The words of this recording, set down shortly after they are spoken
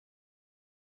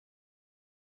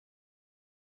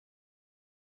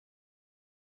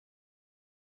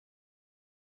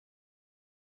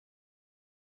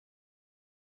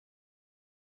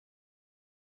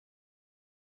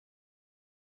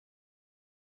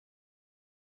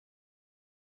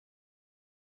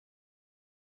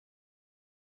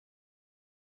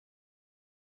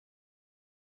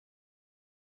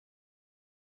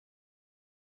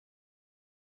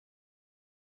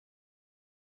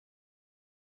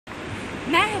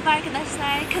Merhaba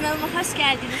arkadaşlar, kanalıma hoş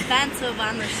geldiniz. Ben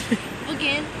Tuğba Nur.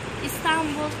 Bugün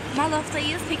İstanbul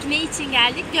Malof'tayız. Peki ne için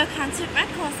geldik? Gökhan Türkmen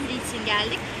konseri için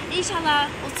geldik. İnşallah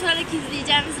oturarak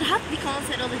izleyeceğimiz rahat bir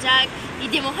konser olacak.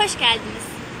 Videoma hoş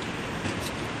geldiniz.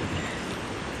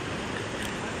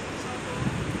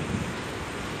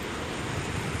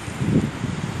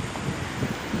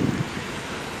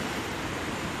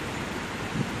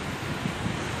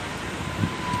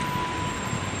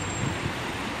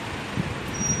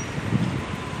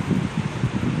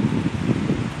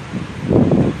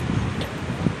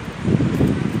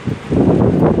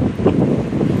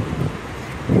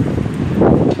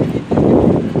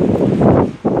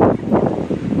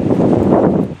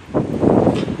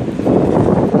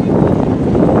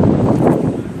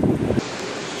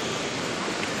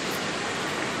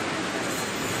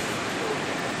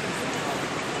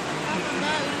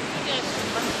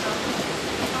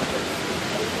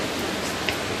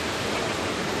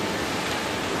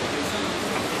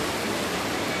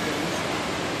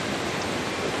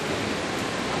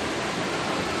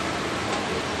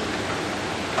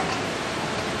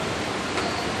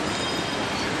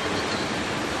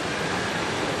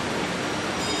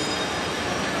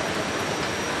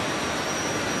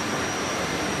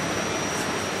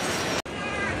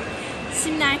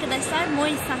 Şimdi arkadaşlar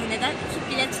Sahne'den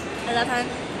 2 bilet zaten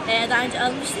daha önce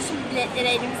almıştı. Şimdi biletleri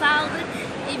elimize aldık.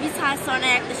 Bir saat sonra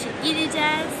yaklaşık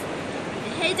gireceğiz.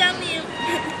 Heyecanlıyım.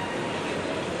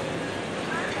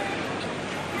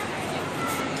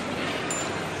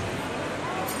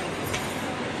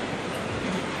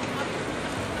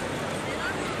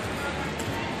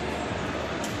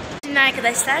 Şimdi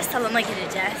arkadaşlar salona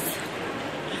gireceğiz.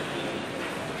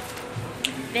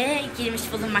 Ve girmiş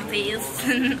bulunmaktayız.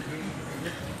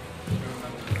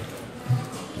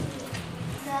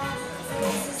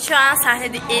 Şu an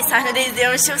sahnede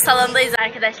izliyormuşum, salondayız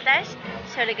arkadaşlar.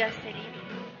 Şöyle göstereyim.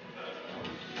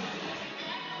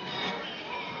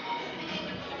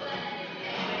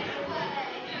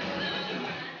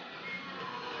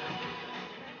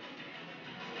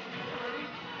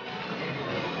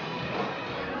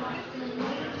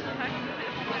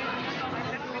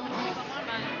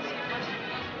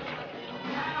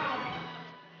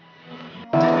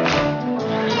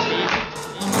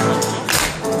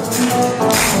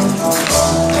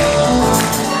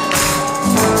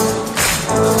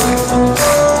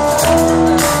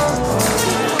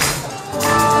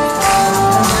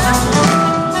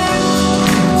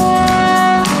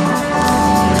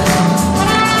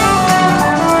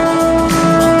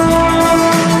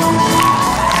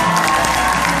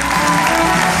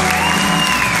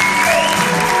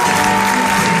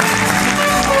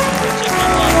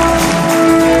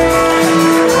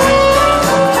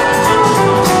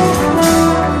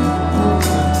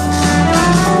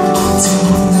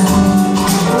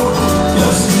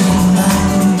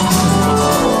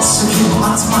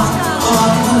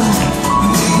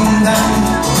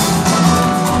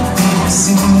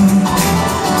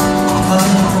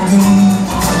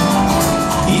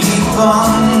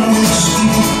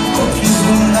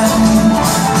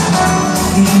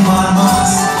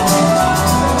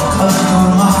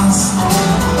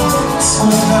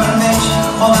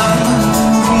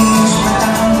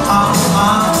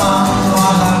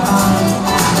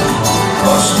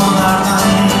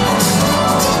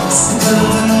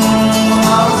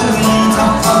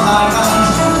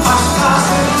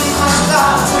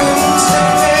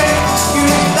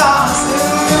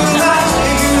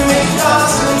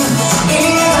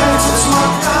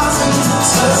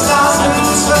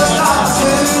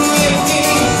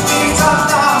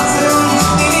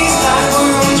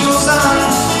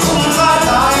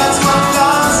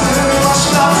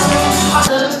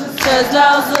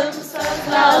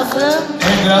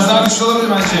 Evet, biraz daha güçlü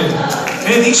olabilir bence.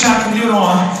 Evet, ilk şarkı biliyorum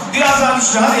ama biraz daha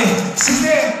güçlü. Hadi siz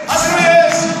de hazır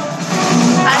mıyız?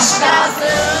 Aşk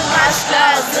lazım, aşk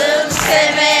lazım,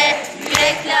 sevme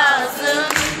yürek lazım,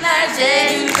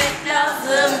 binlerce yürümek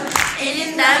lazım,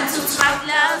 elinden tutmak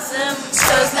lazım,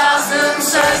 söz lazım,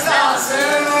 söz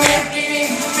lazım,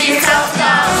 yepyeni bir tat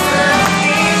lazım,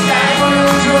 denizler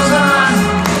boyunca uzanan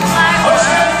Hoş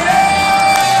geldiniz.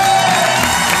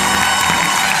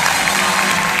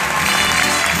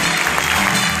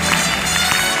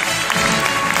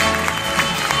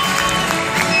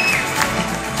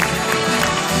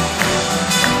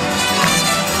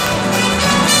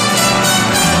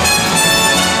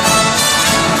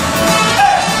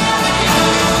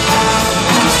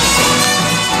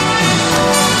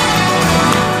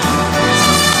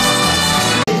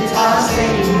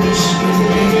 Tazeymiş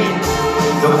gibi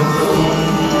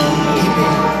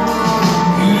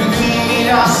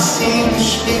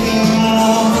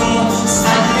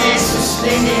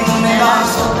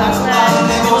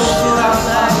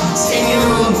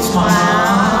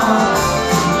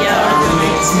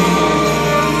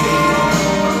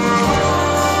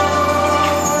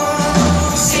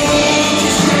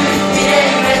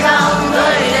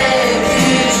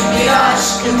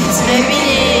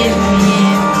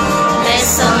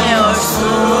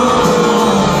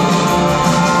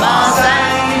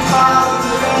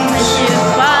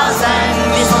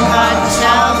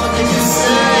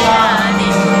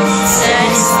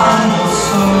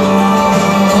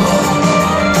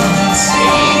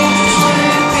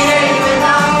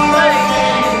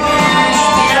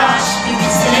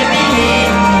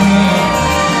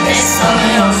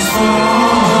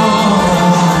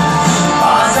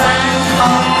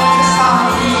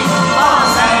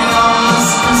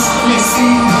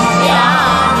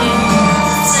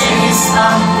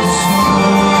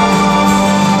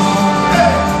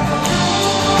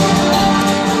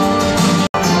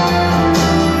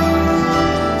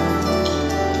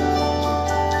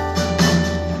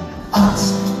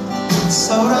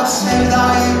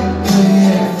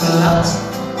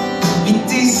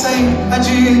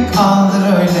acıyı kaldır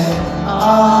öyle.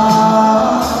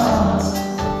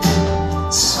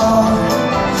 Sor,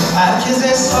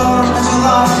 herkese sor,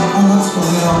 acılar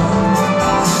unutuluyor.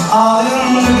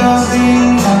 Ağlayınca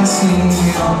gözlerinden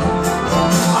siliniyor.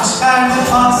 Aşk her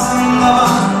defasında bak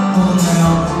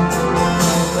bulunuyor.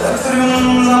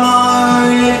 Bırakırım zaman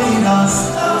öyle biraz.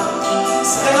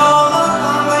 Sen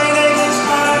olmadan böyle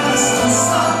geçer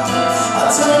nasılsa.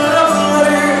 Hatırla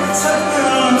bunları sakın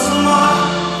unutma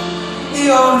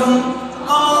diyordum.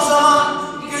 O zaman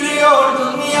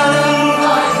gülüyordum,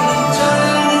 yanımdaydın,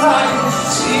 canımdaydın.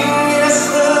 Şimdi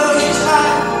nasıl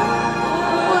geçer?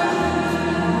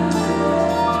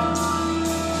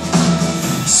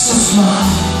 Susma,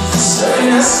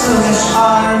 söyle nasıl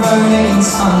yaşar böyle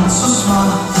insan? Susma,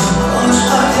 konuş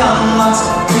hadi anlat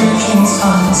büyük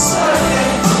insan. Söyle,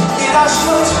 bir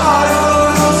aşkla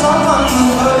çağırıyordu zamanı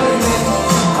böyle.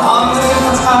 Kandırıp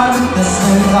atardık da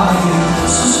sevdayı.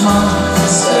 Susma,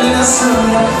 söyle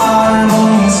nasıl yapar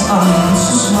bu insan?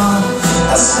 Susma,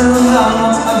 nasıl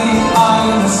anlat hadi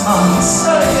ayrılırsan.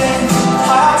 Söyle,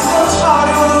 hayatla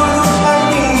çağırıyordu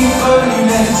kendini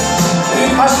böyle.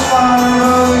 Büyük aşklar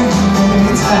böyle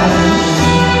biter.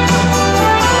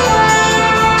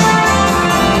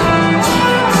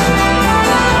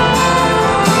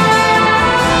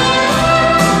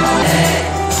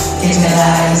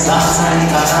 Geceler zaten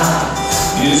kara,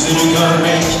 yüzünü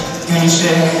görmek,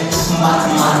 güneşe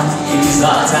bakmak gibi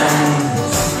zaten.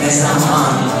 Ne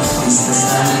zaman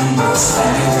istesen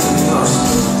sen yapıyorsun.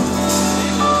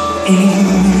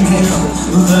 Elimde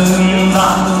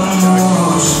dudağımdan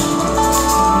durmuş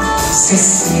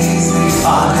sessiz bir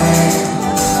ifade.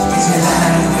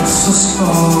 Geceler hep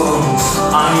suskun,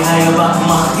 aynaya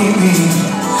bakmak gibi.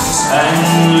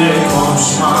 Senle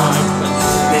konuşmak,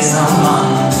 ne zaman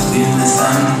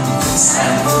dinlesem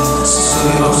sen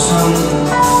susuyorsun.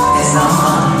 Ne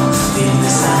zaman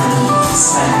dinlesem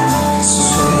sen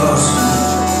susuyorsun.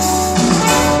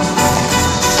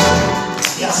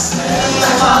 Yastığımda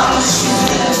kalmış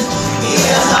yüzüm,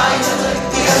 biraz ayrılık,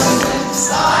 biraz üzüm.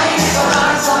 Sahip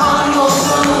kadar zaman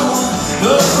oldu,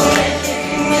 dokun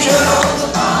ellerim kör oldu.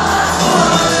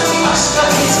 Bulamadım başka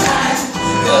bitmez,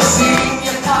 gözlerim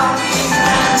yakar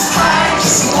bilmez.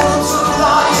 Herkesi unutur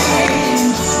da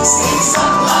yüreğim, seni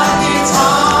saklar bir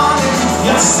tanem.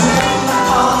 Yastığımda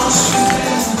kalmış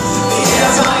yüzüm,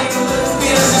 biraz ayrılık,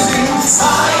 biraz üzüm.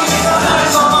 Sahip kadar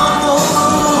zaman oldu,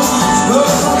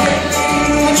 dokun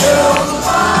ellerim kör oldu.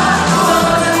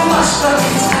 Bulamadım başka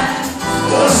bitmez,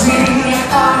 gözlerim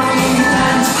yakar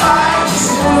bilmez.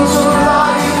 Herkesi unutur da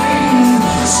yüreğim,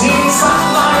 seni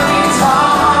saklar bir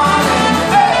tanem.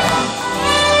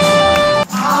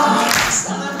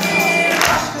 Sana bir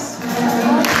başkasına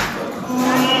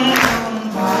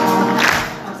dokunduğunda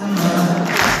adını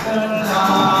hatırla.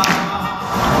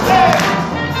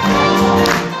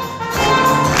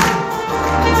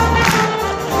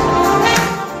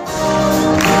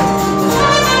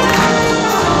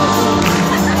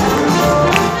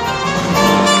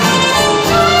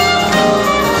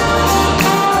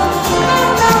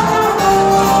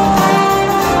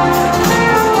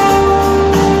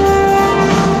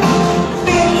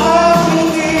 Bir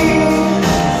hamleydi,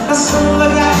 nasıl da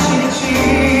gerçekçi.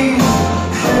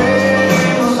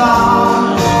 Hem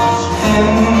uzak, hem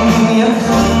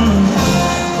yakın.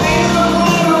 Bir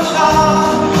dokunuşa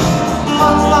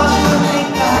matlaştı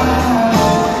renkler.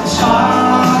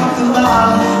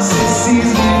 Şarkılar, sessiz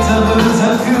bir tavır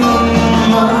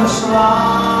takılmışlar.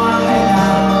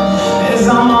 Neden, ne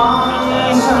zaman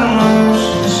sönmüş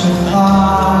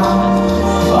ışıklar.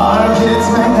 Fark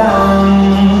etmeden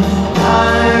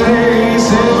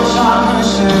neredeyse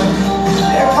başarmıştık.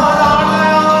 Ne kadar da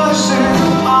yanlıştık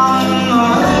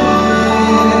anlamadık.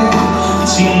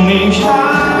 İçimdeyken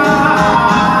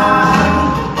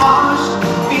aşk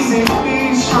bize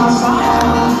bir şans daha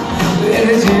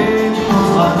verecek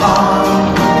mutlaka.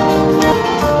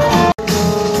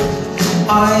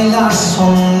 Aylar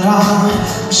sonra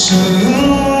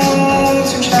ışığın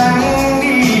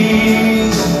tükendi.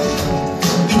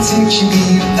 Bitik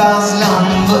bir gaz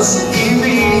lambası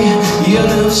gibi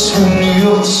yanıp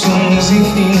sönüyorsun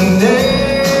zihninde.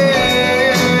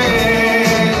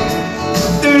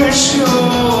 Dönüş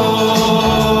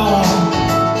yok,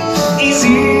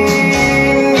 izin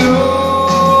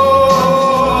yok.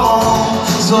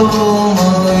 Zor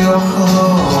olmalı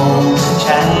yokum,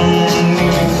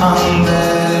 kendimi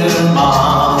kandırma.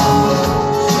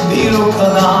 Bir o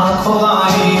kadar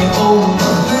kolay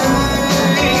olmadı.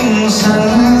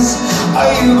 İnsanız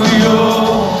ayırıyor,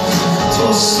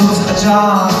 toz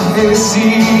tutacak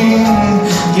hevesin.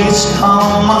 Geç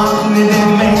kalmak ne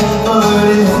demek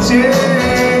öğreneceksin.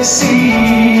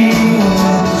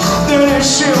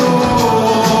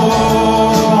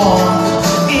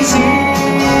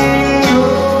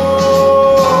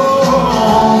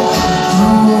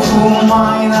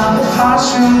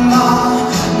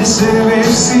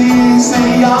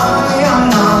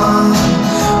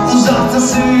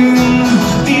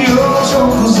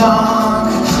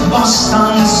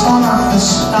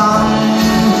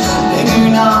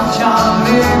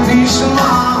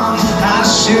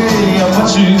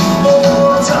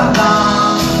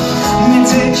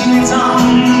 tekini tam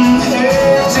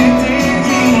hep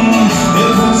tedirgin,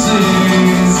 hep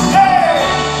hırsız. Hey!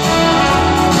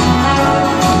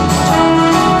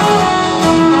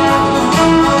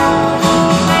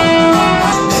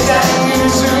 Neden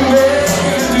yüzüme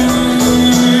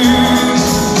güldün?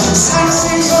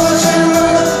 Sensiz olacağımı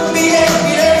bile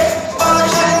bile bana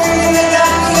kendini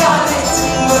neden iade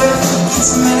ettin? Bırakıp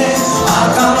gitmene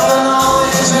arkamdan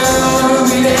ağlayacağımı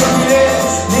bile bile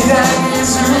neden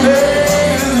yüzüme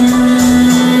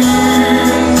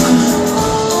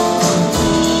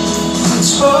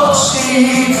çok şey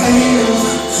kayıp,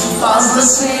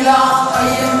 fazlasıyla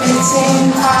ayıp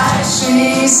ettin her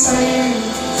şeyi sayıp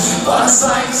bana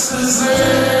saygısızlık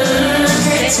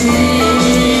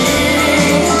ettin.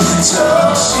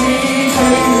 Çok şey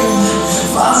kayıp,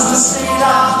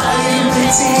 fazlasıyla ayıp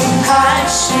ettin her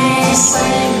şeyi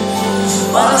sayıp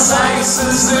bana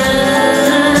saygısızlık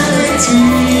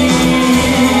ettin.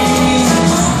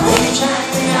 Beni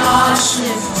kendine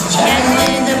aşık,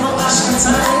 kendini de bu aşka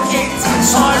tanık ettin.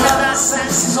 Sonra da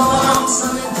sensiz olamam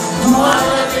sanıp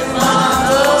duvarları bana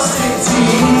dost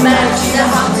ettin. Belki de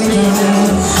haklıydın,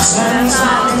 sen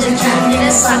sadece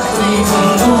kendine saklıydın.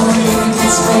 Doğru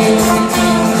gitmeyin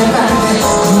de ben de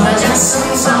duracaksın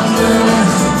sandım.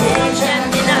 Beni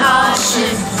kendine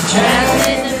aşık,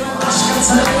 kendini de bu aşka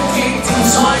tanık ettin.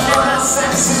 Sonra da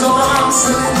sensiz olamam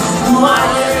sanıp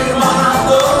duvarları bana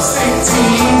dost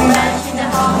ettin. Belki de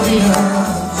haklıydın,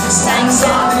 sen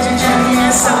sadece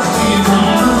kendine saklıydın.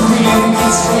 Doğru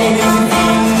gitmeyin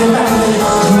de ben de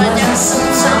duracaksın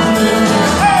sandım.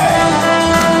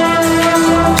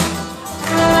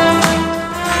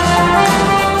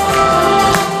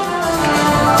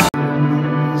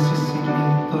 Sesini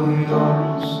duyuyor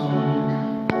musun?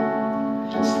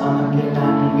 Sana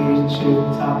gelen bir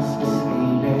çığlık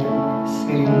sesiyle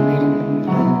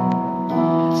serinlerinde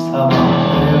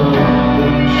sabahlıyorum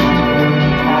dönüştüğüm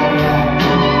her yer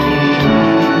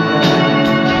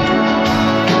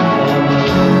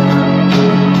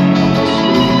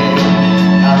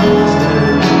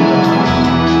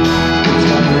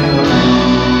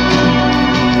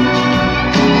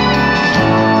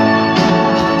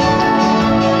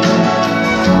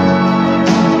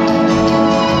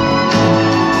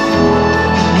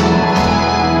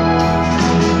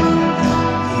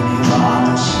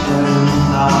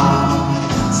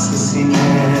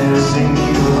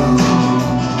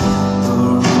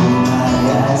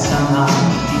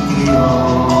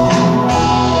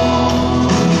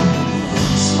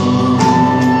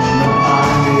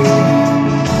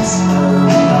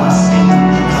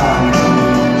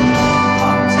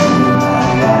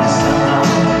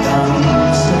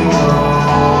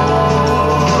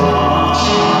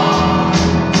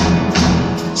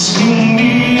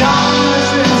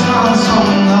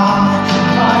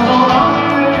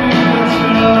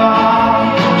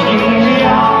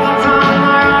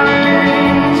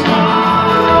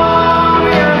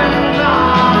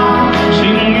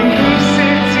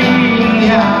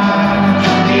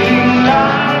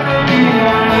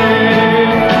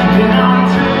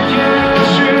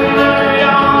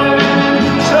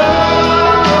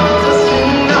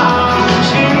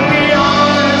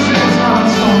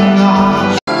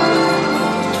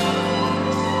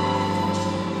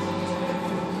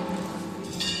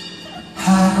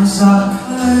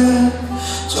uzaklık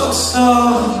çok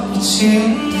zor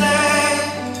içimde.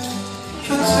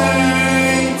 Kötü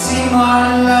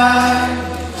ihtimaller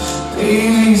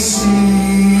birisi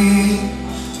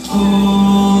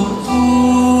bul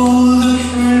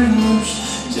dökülmüş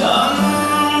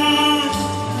canım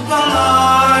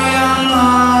yanar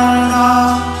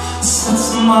yanarda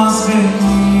ısıtmaz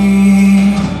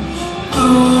beni,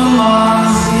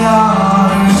 durmaz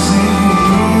yar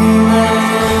üzerime.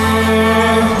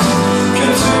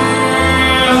 Kötü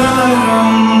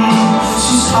yanarım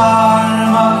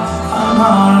susar bak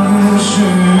kanar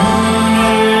gülüşüne.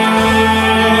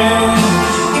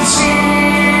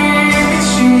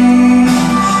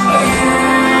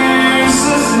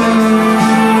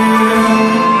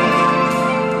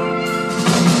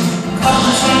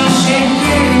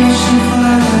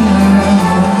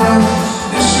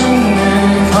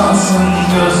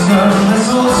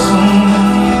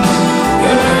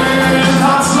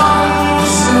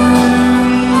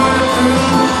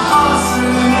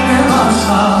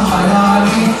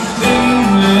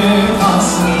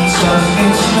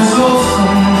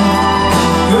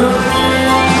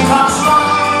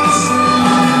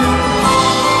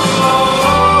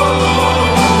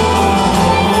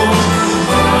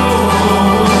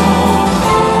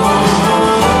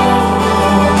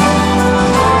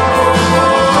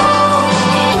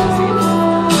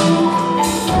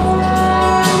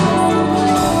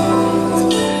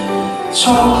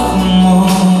 çok mu?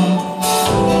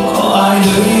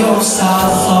 Kolaydır yoksa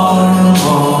zor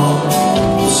mu?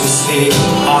 Bu sesli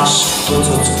aşk, bu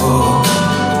tutku.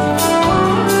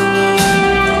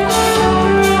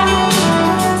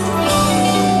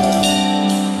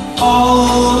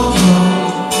 Oldu,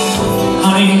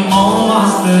 hani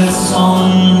olmazdı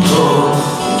sondu.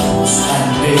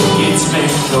 Senle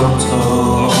gitmek yoktu.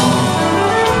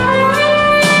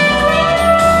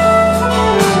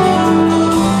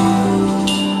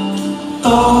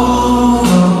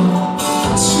 Doğru,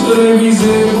 süre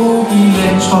bize bu bile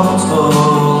çoktu.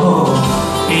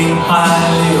 Bir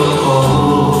hal yok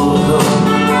oldu.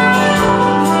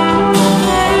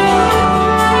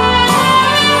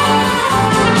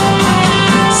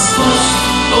 Suç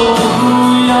doğru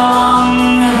yan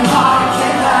fark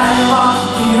eder bak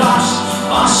bir aşk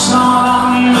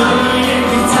başlamadan böyle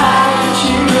biter.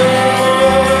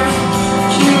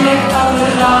 Kime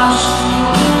kalır aşk?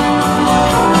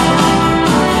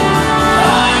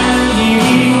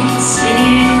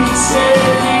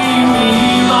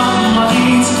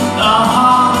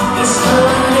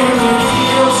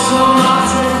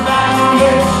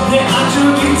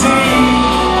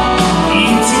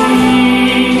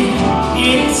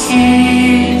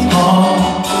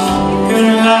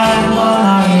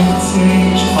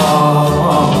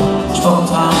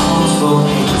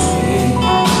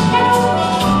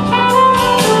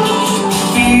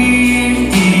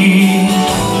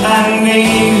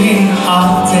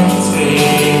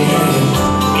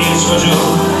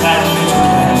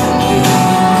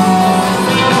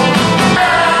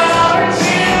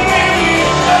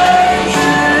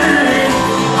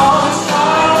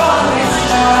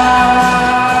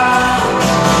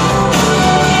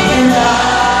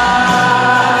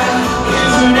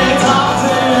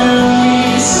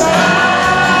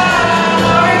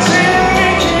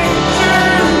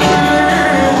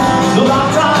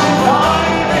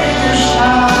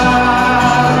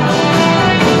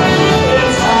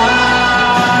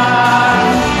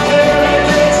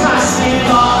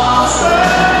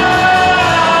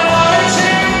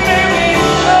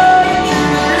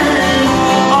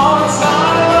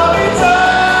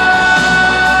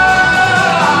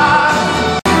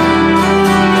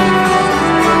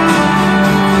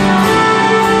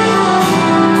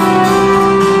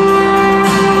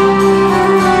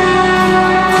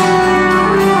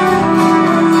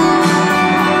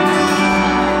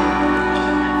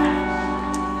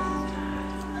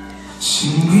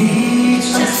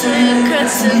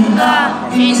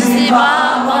 İnziba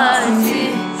vakti,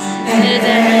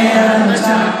 nerede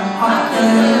yapacak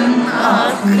hakkın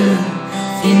hakkı.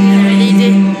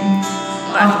 Dinlemeliydim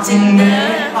vaktinde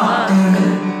hakkı.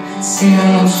 Seni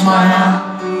unutmaya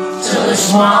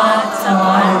çalışmakta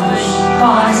varmış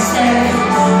maalesef.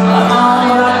 Bana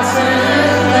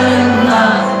bıraktığında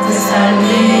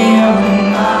teselli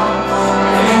yolunda.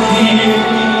 Belki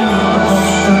boş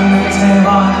dönmekte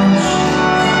varmış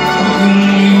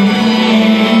bugün.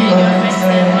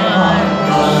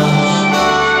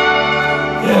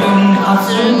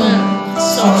 Hatırımı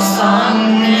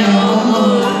sorsan ne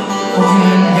olur?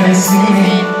 Bugün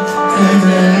hevesimi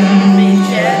kırdın bir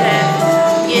kere.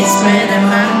 Gitme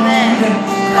demem de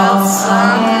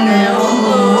kalsan ne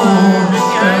olur?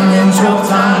 Gönlüm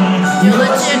çoktan yola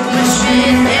çıkmış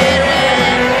bir yere.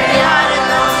 Yarın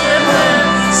hatırımı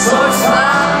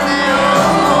sorsan ne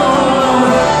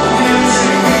olur? Bugün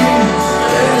seni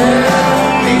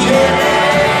kırdın bir kere.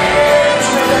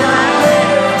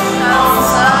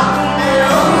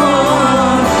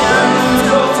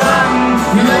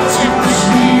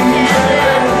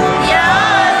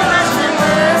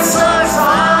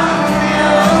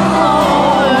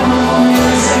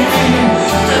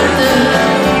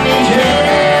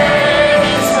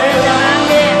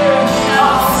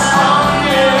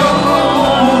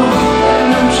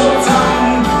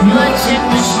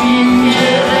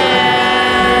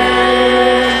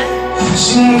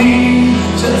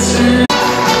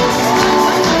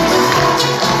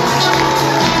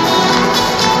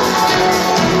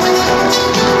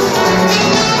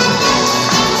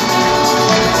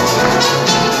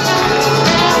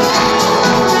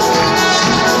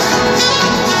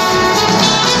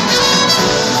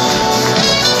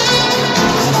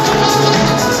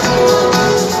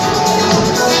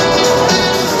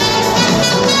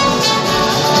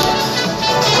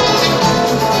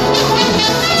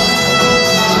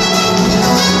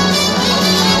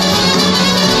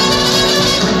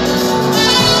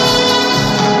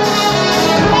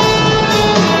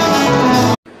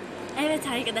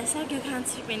 Arkadaşlar Gökhan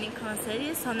Türkmen'in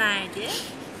konseri sona erdi.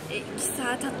 2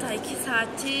 saat hatta 2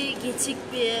 saati geçik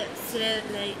bir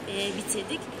süreyle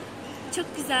bitirdik.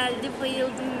 Çok güzeldi,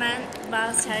 bayıldım ben.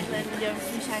 Bazı şarkılarını biliyorum,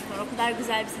 tüm şarkılar. O kadar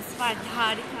güzel bir sesi var ki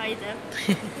harikaydı.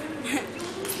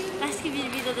 Başka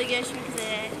bir videoda görüşmek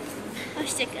üzere.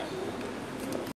 Hoşçakalın.